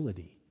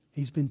facility.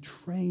 He's been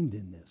trained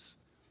in this.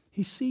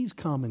 He sees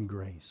common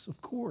grace,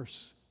 of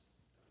course,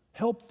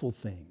 helpful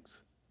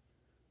things.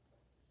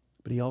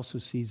 But he also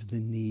sees the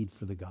need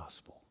for the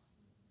gospel.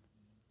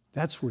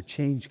 That's where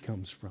change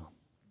comes from.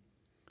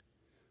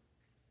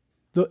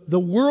 The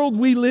world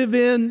we live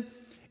in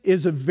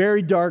is a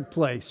very dark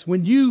place.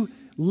 When you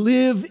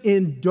live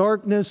in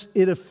darkness,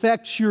 it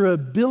affects your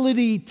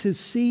ability to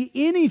see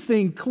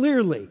anything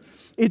clearly.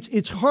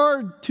 It's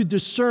hard to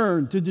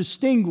discern, to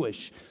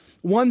distinguish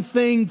one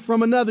thing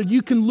from another.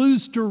 You can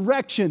lose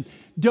direction.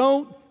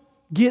 Don't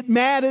get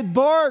mad at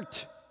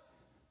Bart.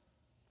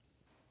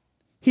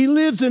 He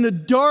lives in a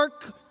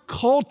dark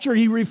culture.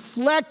 He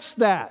reflects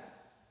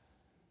that.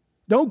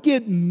 Don't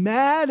get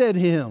mad at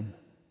him.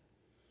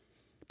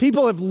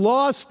 People have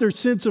lost their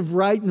sense of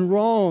right and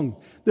wrong.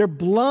 They're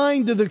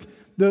blind to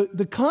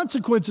the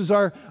consequences.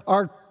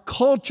 Our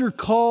culture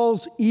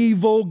calls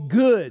evil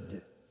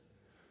good.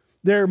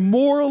 They're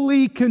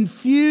morally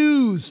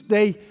confused.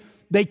 They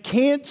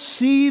can't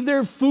see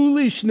their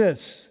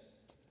foolishness.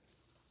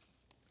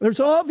 There's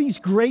all these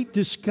great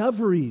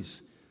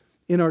discoveries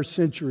in our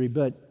century,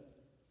 but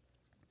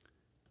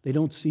they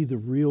don't see the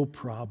real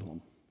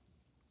problem.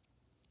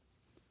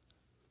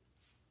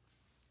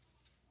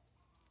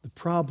 The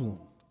problem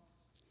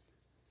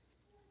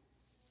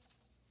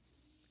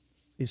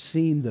is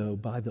seen, though,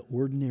 by the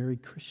ordinary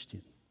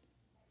Christian.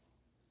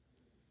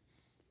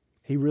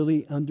 He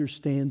really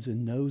understands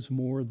and knows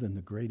more than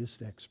the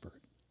greatest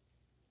expert.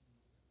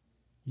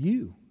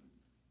 You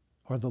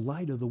are the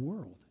light of the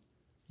world.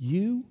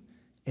 You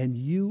and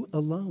you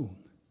alone.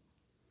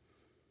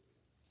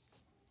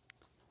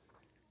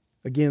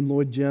 Again,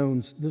 Lloyd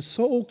Jones, the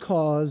sole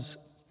cause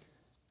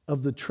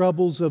of the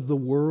troubles of the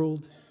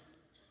world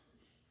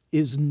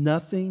is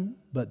nothing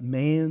but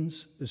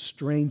man's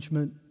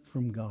estrangement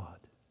from God.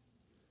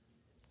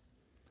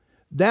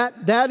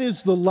 That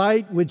is the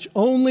light which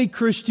only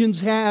Christians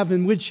have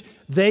and which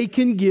they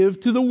can give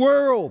to the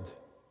world.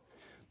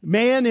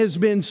 Man has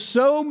been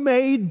so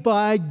made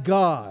by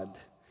God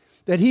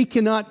that he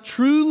cannot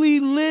truly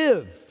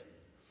live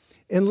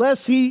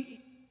unless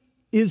he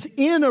is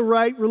in a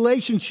right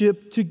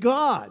relationship to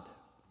God.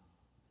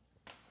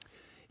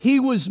 He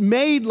was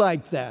made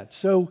like that.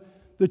 So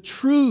the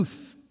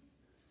truth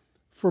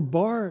for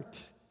Bart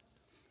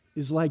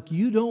is like,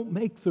 you don't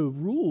make the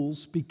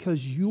rules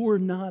because you're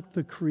not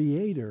the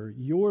creator.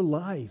 Your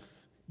life,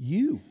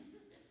 you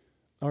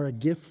are a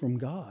gift from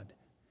God.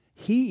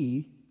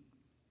 He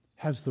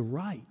has the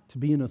right to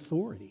be an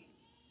authority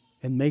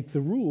and make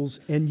the rules,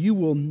 and you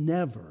will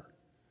never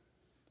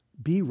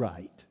be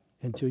right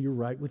until you're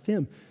right with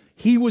Him.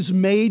 He was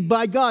made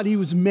by God. He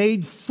was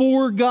made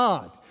for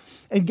God.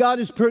 And God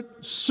has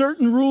put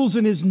certain rules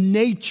in His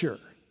nature,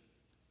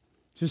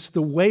 just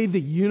the way the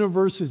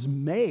universe is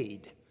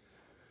made.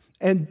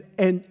 And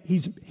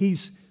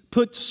He's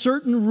put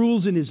certain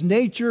rules in His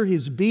nature,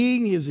 His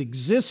being, His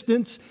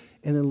existence,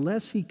 and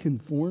unless He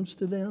conforms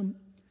to them,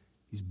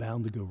 He's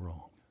bound to go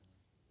wrong.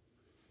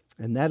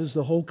 And that is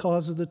the whole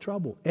cause of the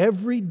trouble.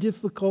 Every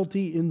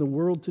difficulty in the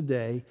world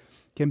today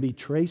can be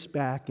traced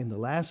back in the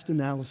last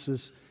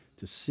analysis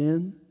to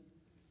sin,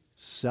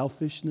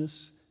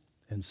 selfishness,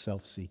 and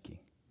self-seeking.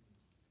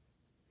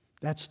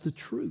 That's the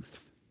truth.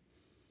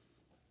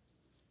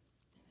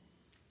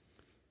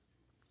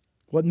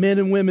 What men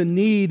and women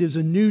need is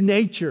a new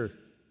nature.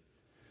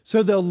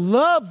 So they'll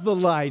love the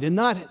light and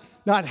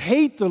not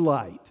hate the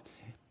light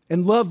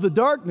and love the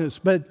darkness,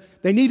 but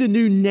they need a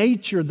new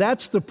nature.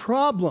 That's the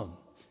problem.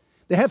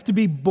 They have to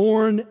be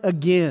born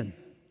again.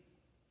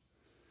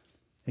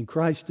 And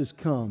Christ has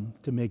come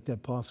to make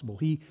that possible.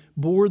 He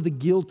bore the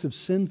guilt of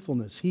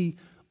sinfulness. He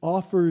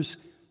offers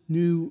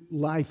new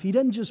life. He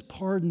doesn't just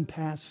pardon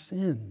past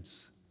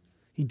sins.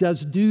 He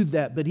does do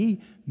that, but He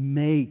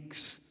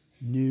makes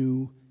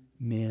new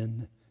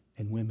men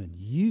and women.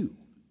 You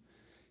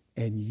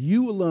and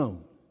you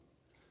alone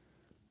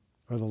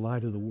are the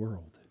light of the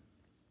world.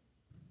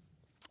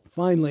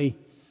 Finally,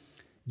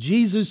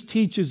 Jesus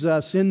teaches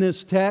us in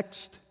this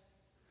text,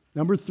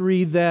 number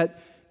 3,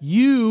 that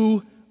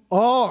you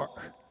are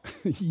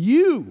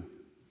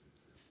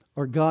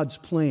God's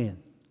plan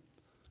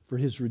for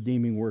His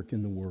redeeming work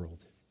in the world.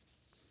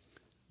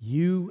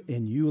 You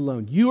and you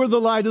alone. You are the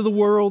light of the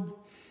world.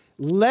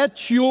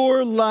 Let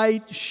your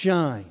light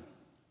shine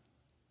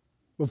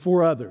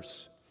before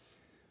others,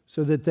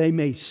 so that they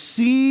may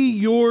see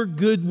your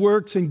good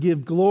works and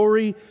give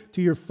glory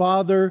to your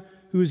Father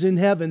who's in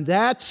heaven.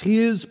 That's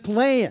His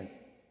plan.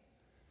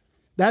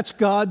 That's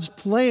God's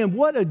plan.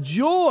 What a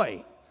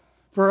joy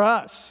for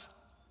us.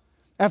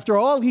 After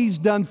all He's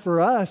done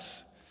for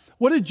us,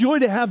 what a joy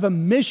to have a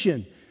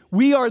mission.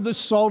 We are the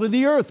salt of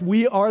the earth.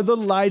 We are the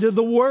light of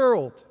the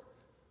world.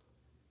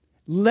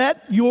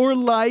 Let your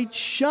light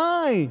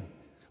shine.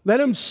 Let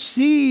them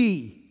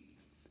see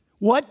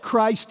what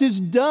Christ has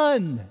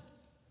done.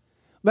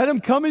 Let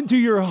them come into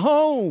your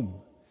home.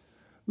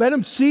 Let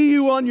them see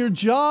you on your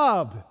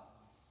job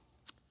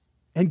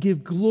and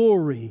give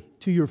glory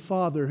to your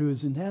Father who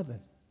is in heaven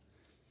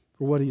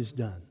for what He has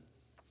done.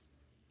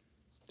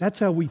 That's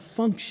how we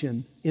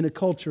function in a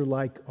culture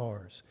like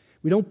ours.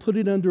 We don't put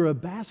it under a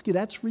basket.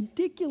 That's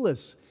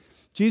ridiculous.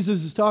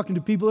 Jesus is talking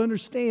to people who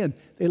understand.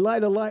 They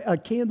light a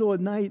candle at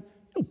night.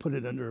 You don't put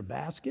it under a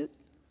basket.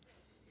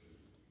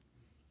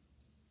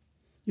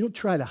 You don't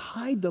try to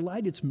hide the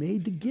light. It's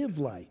made to give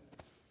light.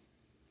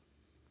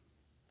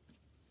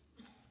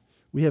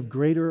 We have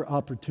greater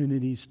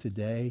opportunities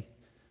today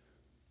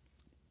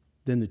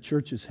than the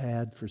church has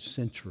had for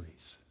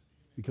centuries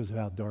because of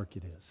how dark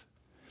it is.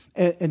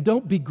 And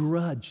don't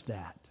begrudge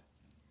that.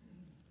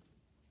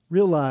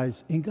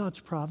 Realize in God's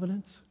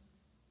providence,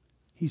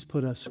 He's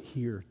put us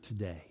here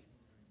today.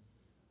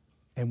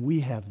 And we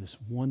have this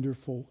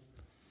wonderful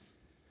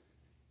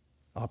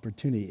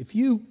opportunity.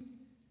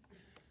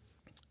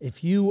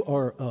 If you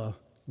are a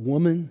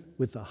woman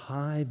with a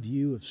high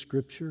view of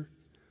Scripture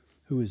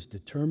who is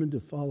determined to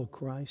follow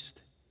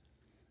Christ,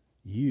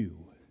 you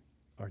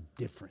are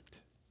different.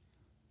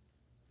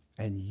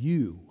 And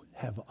you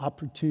have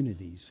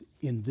opportunities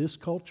in this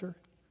culture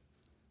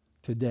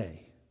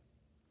today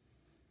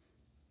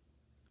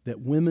that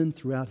women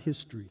throughout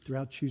history,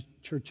 throughout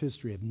church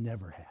history, have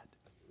never had.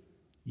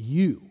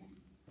 You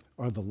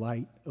are the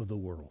light of the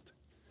world.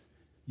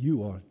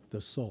 You are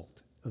the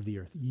salt of the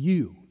earth.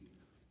 You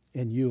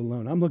and you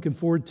alone. I'm looking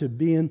forward to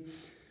being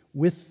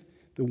with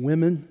the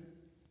women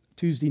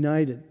Tuesday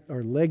night at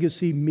our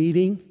legacy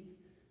meeting.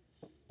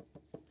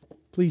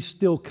 Please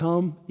still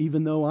come,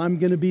 even though I'm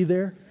going to be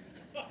there.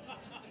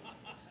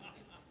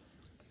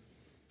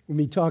 We'll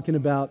be talking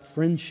about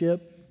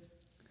friendship.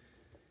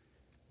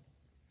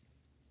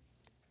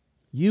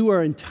 You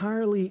are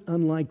entirely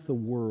unlike the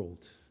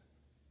world.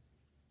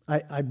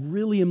 I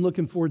really am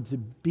looking forward to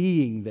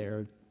being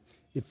there,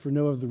 if for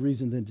no other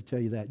reason than to tell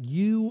you that.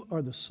 You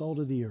are the salt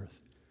of the earth.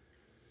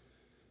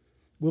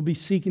 We'll be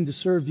seeking to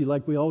serve you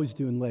like we always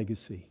do in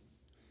Legacy.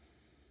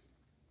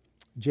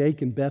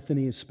 Jake and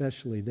Bethany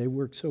especially, they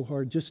work so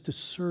hard just to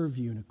serve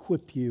you and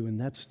equip you, and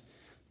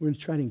we're going to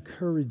try to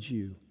encourage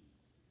you.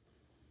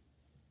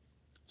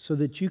 so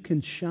that you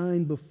can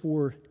shine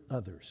before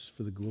others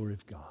for the glory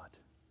of God.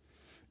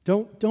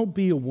 Don't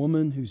be a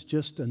woman who's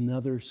just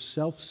another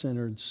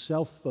self-centered,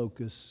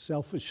 self-focused,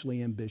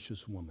 selfishly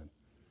ambitious woman.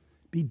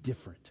 Be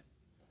different.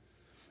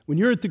 When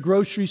you're at the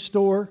grocery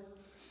store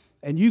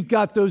and you've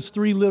got those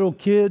 3 little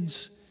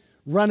kids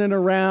running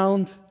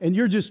around and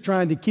you're just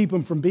trying to keep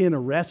them from being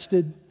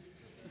arrested,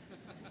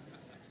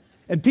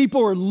 and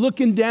people are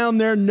looking down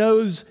their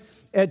nose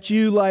at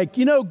you like,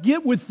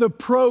 get with the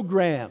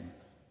program.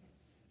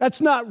 That's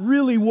not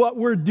really what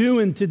we're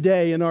doing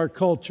today in our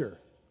culture.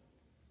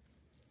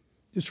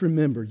 Just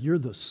remember, you're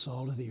the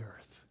salt of the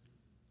earth.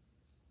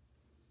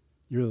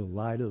 You're the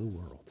light of the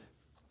world.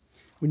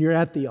 When you're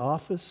at the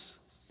office,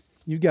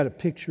 you've got a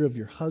picture of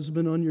your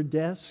husband on your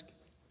desk,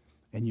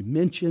 and you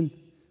mention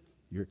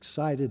you're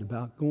excited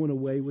about going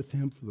away with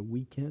him for the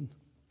weekend.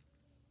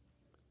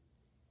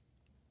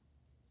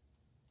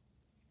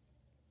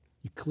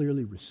 You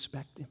clearly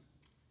respect him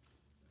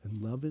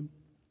and love him.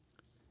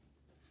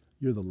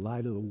 You're the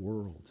light of the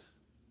world.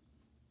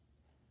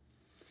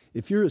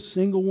 If you're a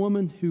single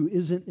woman who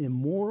isn't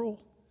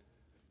immoral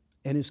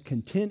and is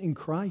content in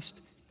Christ,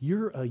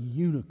 you're a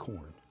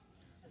unicorn.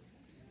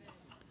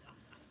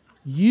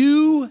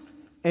 You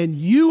and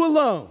you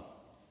alone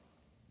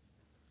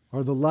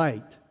are the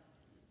light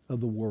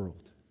of the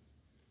world.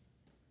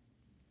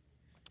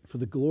 For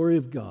the glory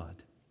of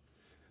God,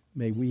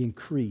 may we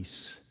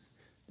increase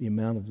the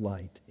amount of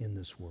light in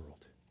this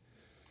world.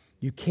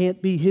 You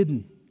can't be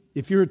hidden.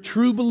 If you're a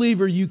true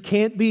believer, you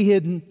can't be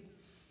hidden.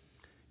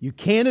 You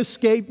can't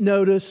escape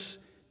notice.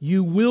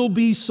 You will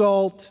be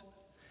salt.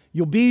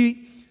 You'll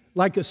be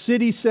like a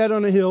city set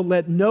on a hill.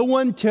 Let no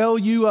one tell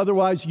you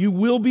otherwise. You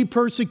will be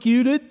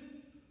persecuted.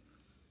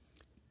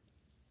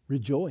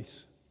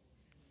 Rejoice.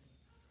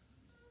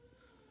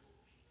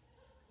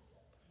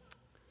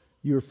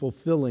 You're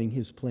fulfilling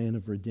His plan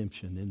of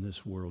redemption in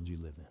this world you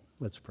live in.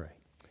 Let's pray.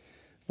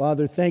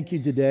 Father, thank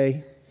you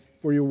today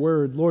for your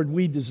word. Lord,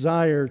 we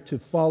desire to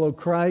follow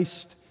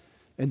Christ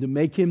and to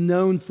make Him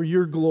known for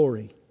your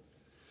glory.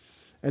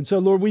 And so,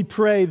 Lord, we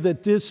pray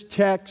that this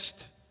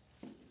text,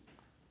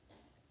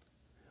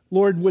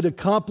 Lord, would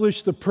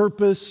accomplish the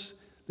purpose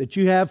that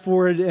you have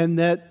for it, and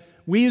that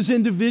we as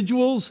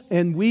individuals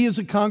and we as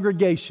a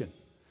congregation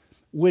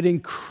would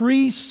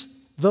increase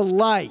the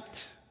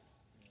light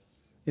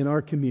in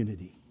our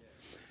community.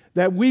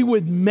 That we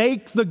would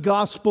make the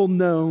gospel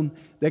known,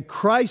 that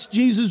Christ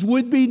Jesus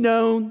would be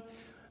known,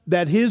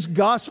 that His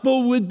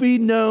gospel would be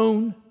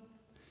known,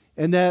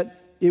 and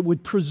that it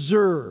would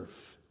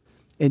preserve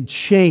and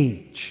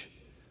change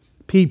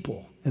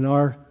people in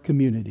our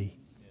community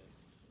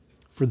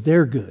for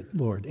their good,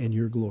 Lord, and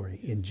your glory.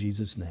 In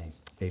Jesus' name,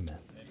 amen.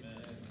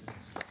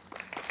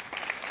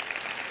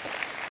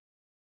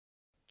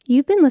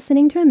 You've been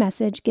listening to a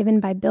message given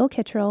by Bill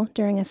Kittrell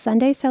during a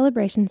Sunday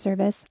celebration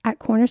service at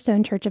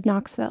Cornerstone Church of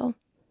Knoxville.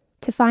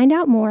 To find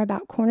out more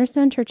about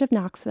Cornerstone Church of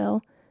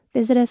Knoxville,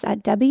 visit us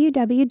at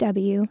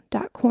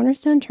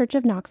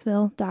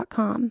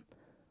www.cornerstonechurchofknoxville.com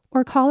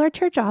or call our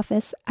church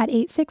office at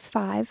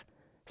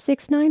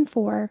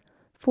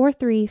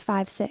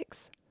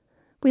 865-694-4356.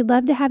 We'd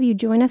love to have you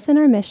join us in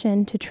our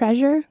mission to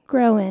treasure,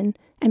 grow in,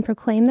 and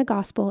proclaim the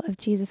gospel of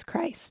Jesus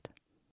Christ.